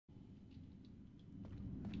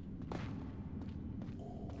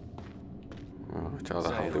Right, how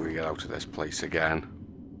the hell do we get out of this place again?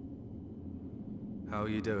 How are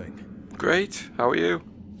you doing? Great, how are you?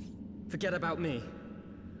 Forget about me.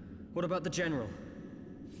 What about the General?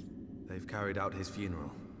 They've carried out his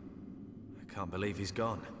funeral. I can't believe he's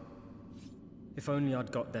gone. If only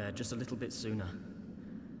I'd got there just a little bit sooner.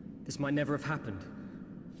 This might never have happened.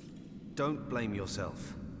 Don't blame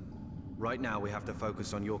yourself. Right now we have to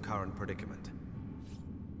focus on your current predicament.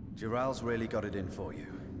 Jiral's really got it in for you.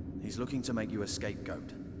 He's looking to make you a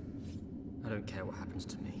scapegoat. I don't care what happens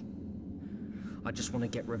to me. I just want to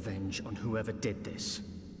get revenge on whoever did this.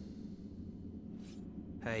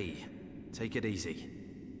 Hey, take it easy.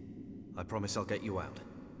 I promise I'll get you out.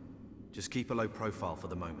 Just keep a low profile for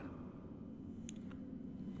the moment.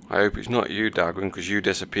 I hope it's not you, Dagwin, because you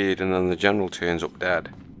disappeared and then the General turns up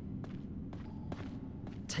dead.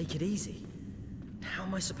 Take it easy? How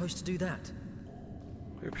am I supposed to do that?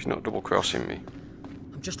 I hope he's not double-crossing me.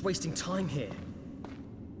 I'm just wasting time here.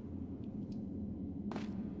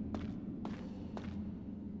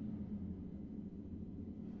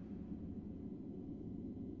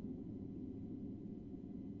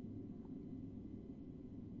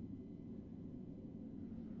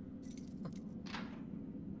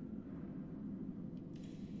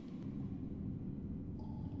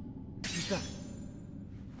 Who's that?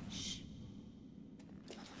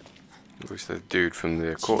 It was the dude from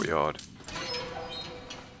the courtyard.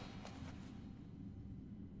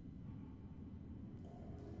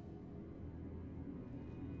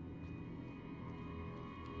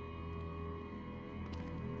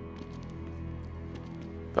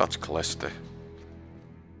 That's Callista.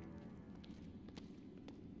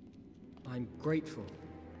 I'm grateful.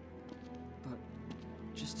 But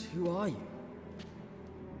just who are you?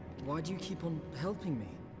 Why do you keep on helping me?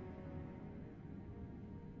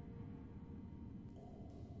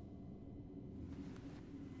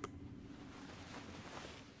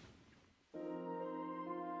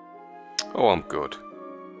 Oh, I'm good.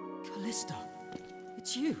 Callista,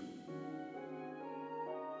 it's you.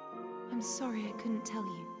 I'm sorry I couldn't tell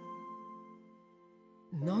you.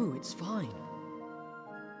 No, it's fine.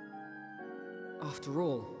 After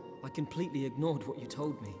all, I completely ignored what you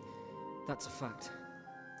told me. That's a fact.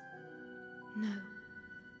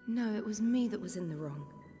 No, it was me that was in the wrong.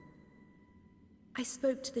 I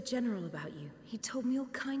spoke to the General about you. He told me all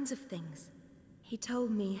kinds of things. He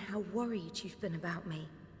told me how worried you've been about me.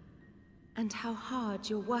 And how hard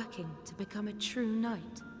you're working to become a true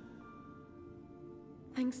knight.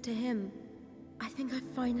 Thanks to him, I think I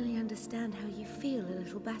finally understand how you feel a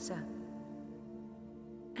little better.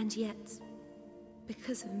 And yet,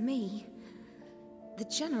 because of me, the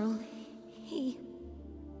General,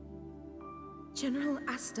 General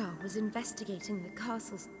Astar was investigating the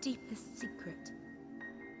castle's deepest secret.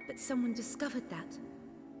 But someone discovered that,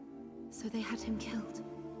 so they had him killed.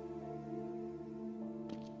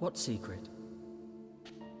 What secret?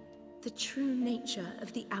 The true nature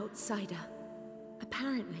of the outsider.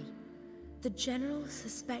 Apparently, the General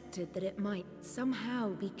suspected that it might somehow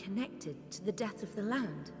be connected to the death of the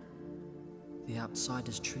land. The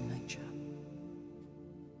outsider's true nature.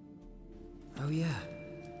 Oh yeah.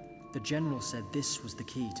 The General said this was the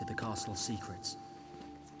key to the castle's secrets.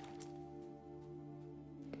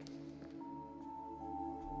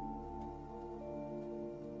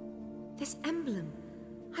 This emblem,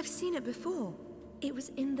 I've seen it before. It was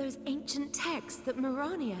in those ancient texts that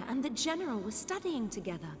Mirania and the General were studying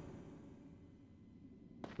together.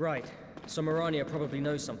 Right. So Mirania probably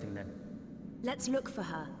knows something then. Let's look for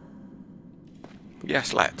her.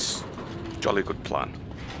 Yes, let's. Jolly good plan.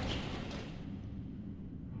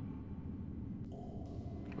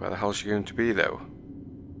 Where the hell's she going to be, though?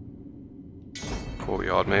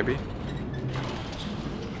 Courtyard, maybe?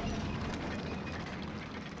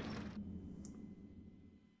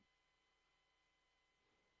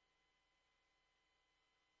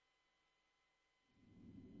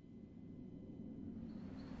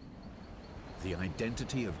 The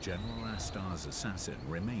identity of General Astar's assassin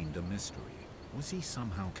remained a mystery. Was he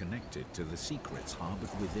somehow connected to the secrets harbored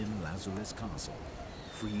within Lazulis Castle?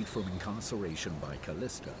 Freed from incarceration by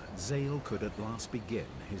Callista, Zale could at last begin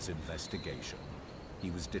his investigation.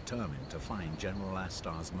 He was determined to find General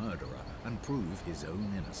Astar's murderer and prove his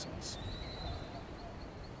own innocence.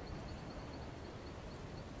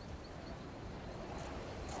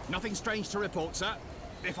 Nothing strange to report, sir.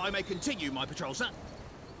 If I may continue my patrol, sir.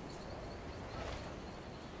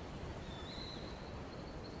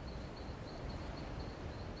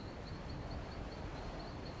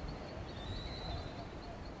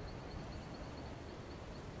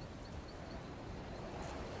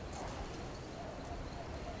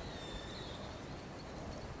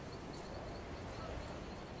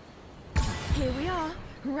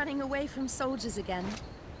 running away from soldiers again.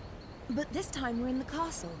 But this time we're in the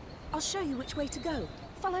castle. I'll show you which way to go.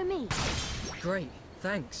 Follow me. Great,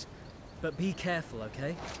 thanks. But be careful,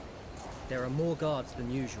 okay? There are more guards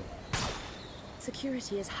than usual.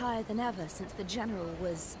 Security is higher than ever since the General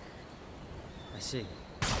was... I see.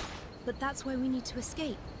 But that's why we need to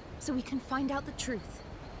escape, so we can find out the truth.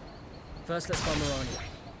 First, let's find Marani.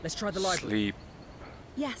 Let's try the library. Sleep.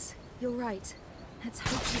 Yes, you're right. Let's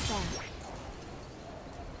hope she's there.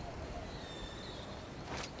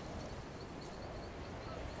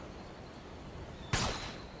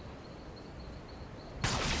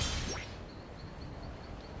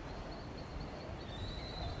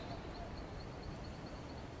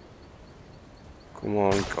 Come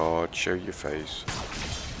on, God, show your face.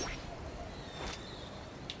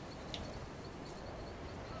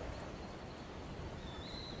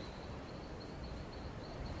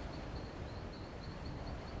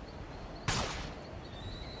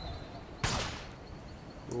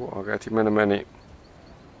 Oh, I'll get him in a minute.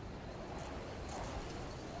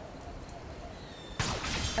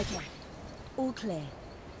 Okay, all clear.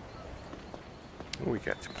 We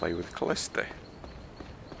get to play with Callista.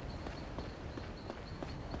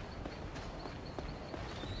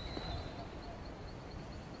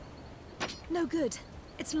 No good.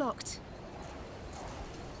 It's locked.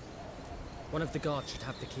 One of the guards should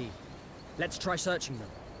have the key. Let's try searching them.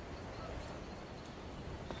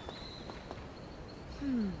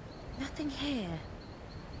 Nothing here.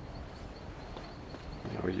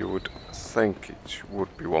 Now you would think it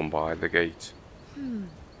would be one by the gate.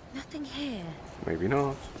 Nothing here. Maybe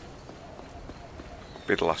not.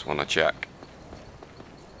 Be the last one I check.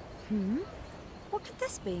 What could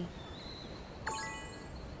this be?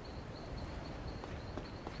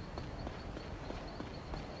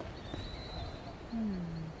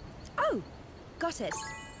 Oh! Got it.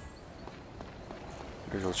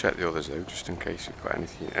 Maybe I'll check the others though, just in case we've got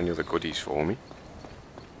anything, any other goodies for me.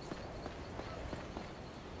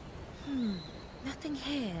 Nothing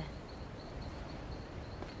here.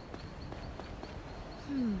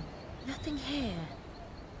 Nothing here.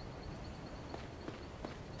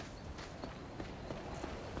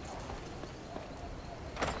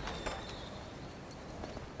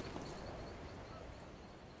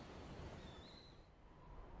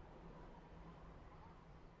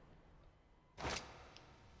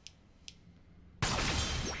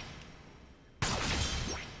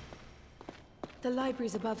 The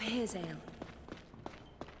library's above here's ale.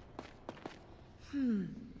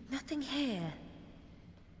 Nothing here.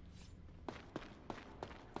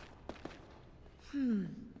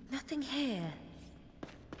 Nothing here.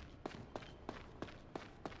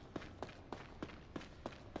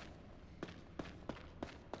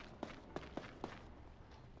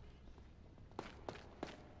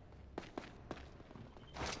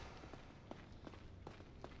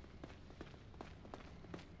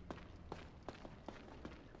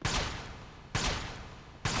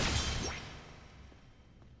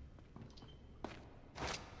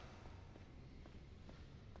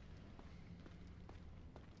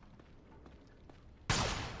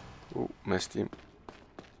 Oh, missed him.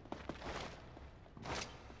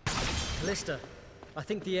 Callista, I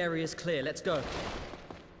think the area is clear. Let's go.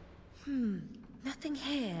 Nothing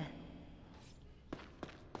here.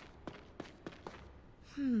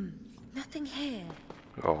 Nothing here.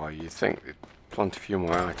 Oh, you think there'd plenty few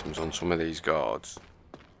more items on some of these guards.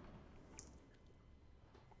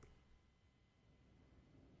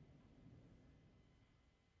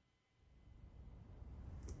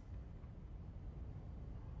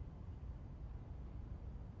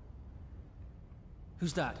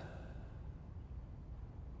 Who's that?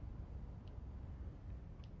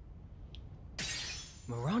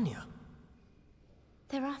 Marania.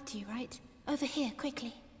 They're after you, right? Over here,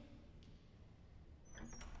 quickly.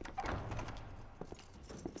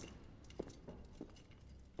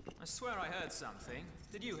 I swear I heard something.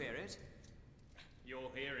 Did you hear it? You're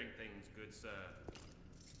hearing things, good sir.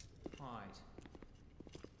 Right.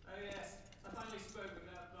 Oh yes, I finally spoke with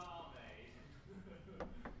that barmaid.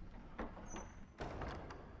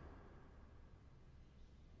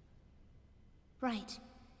 Right.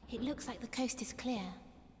 It looks like the coast is clear.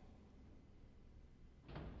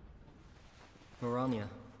 Marania,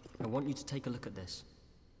 I want you to take a look at this.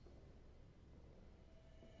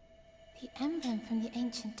 The emblem from the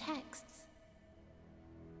ancient texts.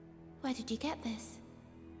 Where did you get this?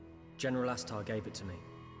 General Astar gave it to me.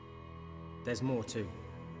 There's more too.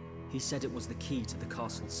 He said it was the key to the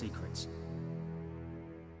castle's secrets.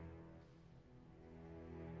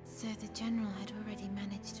 So the General had already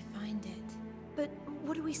managed to find it. But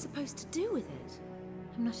what are we supposed to do with it?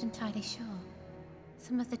 I'm not entirely sure.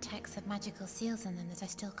 Some of the texts have magical seals in them that I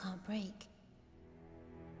still can't break.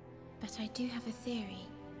 But I do have a theory.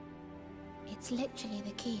 It's literally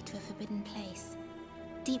the key to a forbidden place,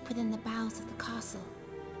 deep within the bowels of the castle.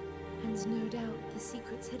 And no doubt the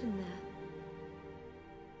secret's hidden there.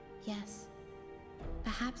 Yes.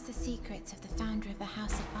 Perhaps the secrets of the founder of the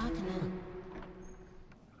House of Argonaut.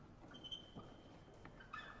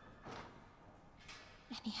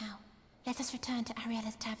 Anyhow, let us return to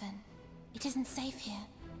Ariella's tavern. It isn't safe here.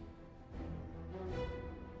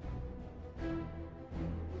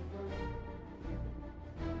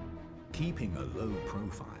 Keeping a low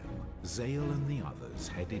profile, Zale and the others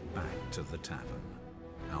headed back to the tavern.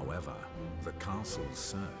 However, the castle's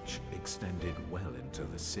search extended well into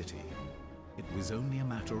the city. It was only a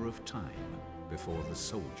matter of time before the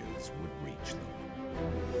soldiers would reach them.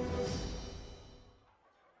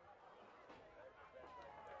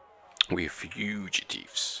 We're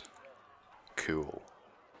fugitives. Cool.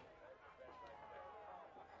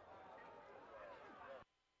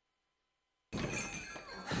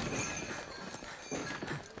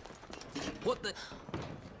 What the...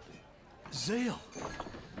 Zale!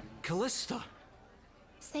 Callista!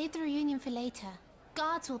 Save the reunion for later.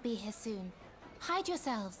 Guards will be here soon. Hide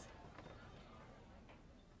yourselves.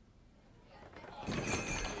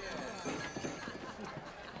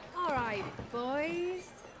 All right, boys.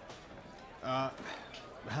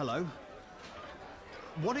 Hello?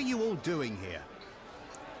 What are you all doing here?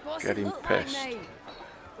 What's Getting it look pissed. like, mate?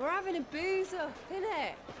 We're having a booze up,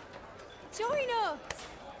 innit? Join us!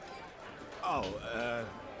 Oh,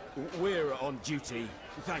 we're on duty.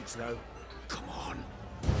 Thanks, though. Come on.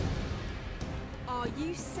 Are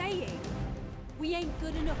you saying we ain't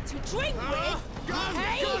good enough to drink with? Go!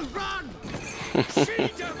 Hey! Go! Run!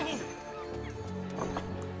 She-devil!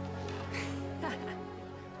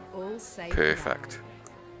 All safe. Perfect.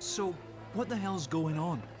 So, what the hell's going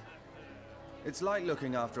on? It's like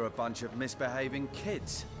looking after a bunch of misbehaving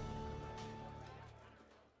kids.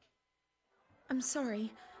 I'm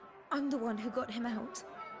sorry. I'm the one who got him out.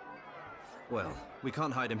 Well, we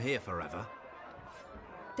can't hide him here forever.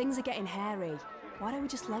 Things are getting hairy. Why don't we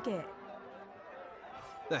just leg it?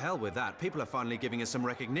 The hell with that. People are finally giving us some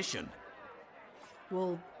recognition.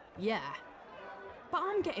 Well, yeah. But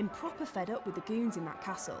I'm getting proper fed up with the goons in that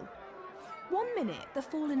castle. One minute, they're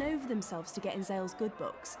falling over themselves to get in Zale's good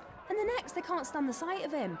books, and the next, they can't stand the sight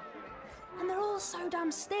of him. And they're all so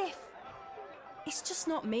damn stiff. It's just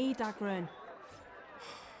not me, Dagran.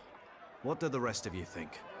 What do the rest of you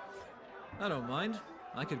think? I don't mind.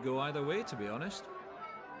 I could go either way, to be honest.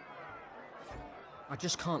 I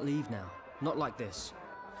just can't leave now. Not like this.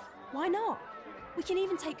 Why not? We can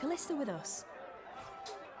even take Callista with us.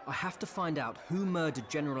 I have to find out who murdered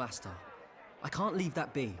General Astar. I can't leave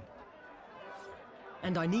that be.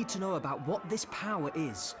 And I need to know about what this power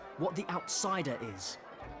is, what the outsider is.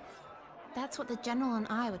 That's what the General and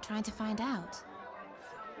I were trying to find out.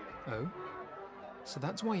 Oh? So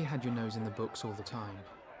that's why you had your nose in the books all the time?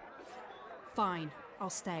 Fine, I'll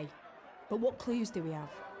stay. But what clues do we have?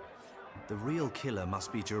 The real killer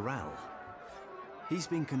must be Jural. He's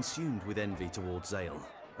been consumed with envy towards Zale,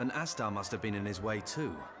 and Astar must have been in his way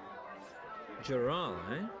too. Jural,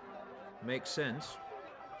 eh? Makes sense.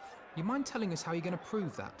 You mind telling us how you're going to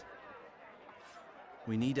prove that?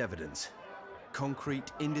 We need evidence.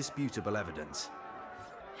 Concrete, indisputable evidence.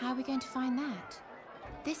 How are we going to find that?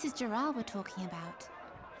 This is Jural we're talking about.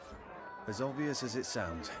 As obvious as it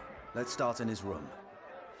sounds. Let's start in his room.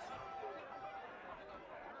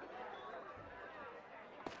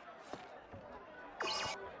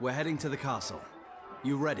 We're heading to the castle.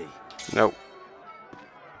 You ready? No.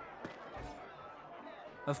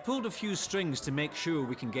 I've pulled a few strings to make sure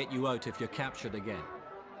we can get you out if you're captured again.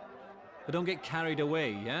 But don't get carried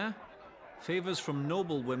away, yeah? Favors from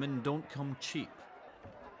noble women don't come cheap.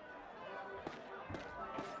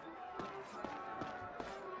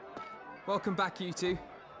 Welcome back, you two.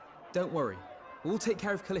 Don't worry, we'll take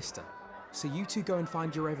care of Callista, so you two go and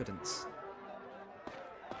find your evidence.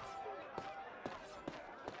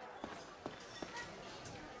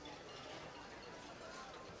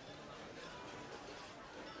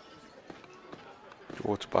 The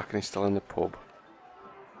water back and he's still in the pub.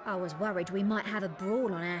 I was worried we might have a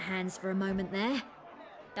brawl on our hands for a moment there.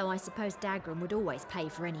 Though I suppose Dagran would always pay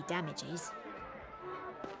for any damages.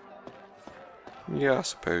 Yeah, I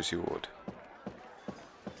suppose he would.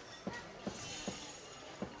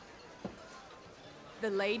 The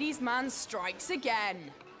ladies' man strikes again.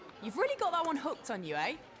 You've really got that one hooked on you,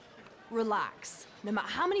 eh? Relax. No matter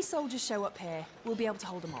how many soldiers show up here, we'll be able to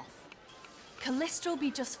hold them off. Callista will be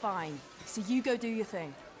just fine, so you go do your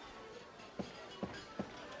thing.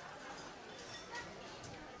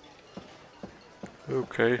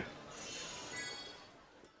 Okay.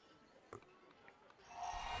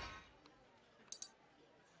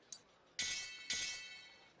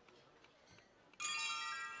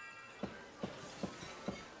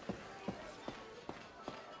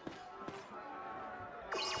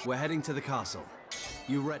 We're heading to the castle.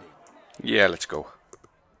 You ready? Yeah, let's go.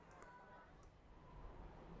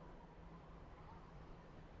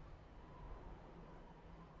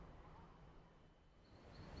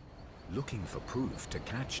 Looking for proof to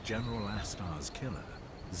catch General Astar's killer,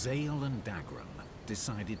 Zale and Dagram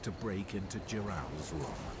decided to break into Jiral's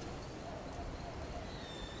room.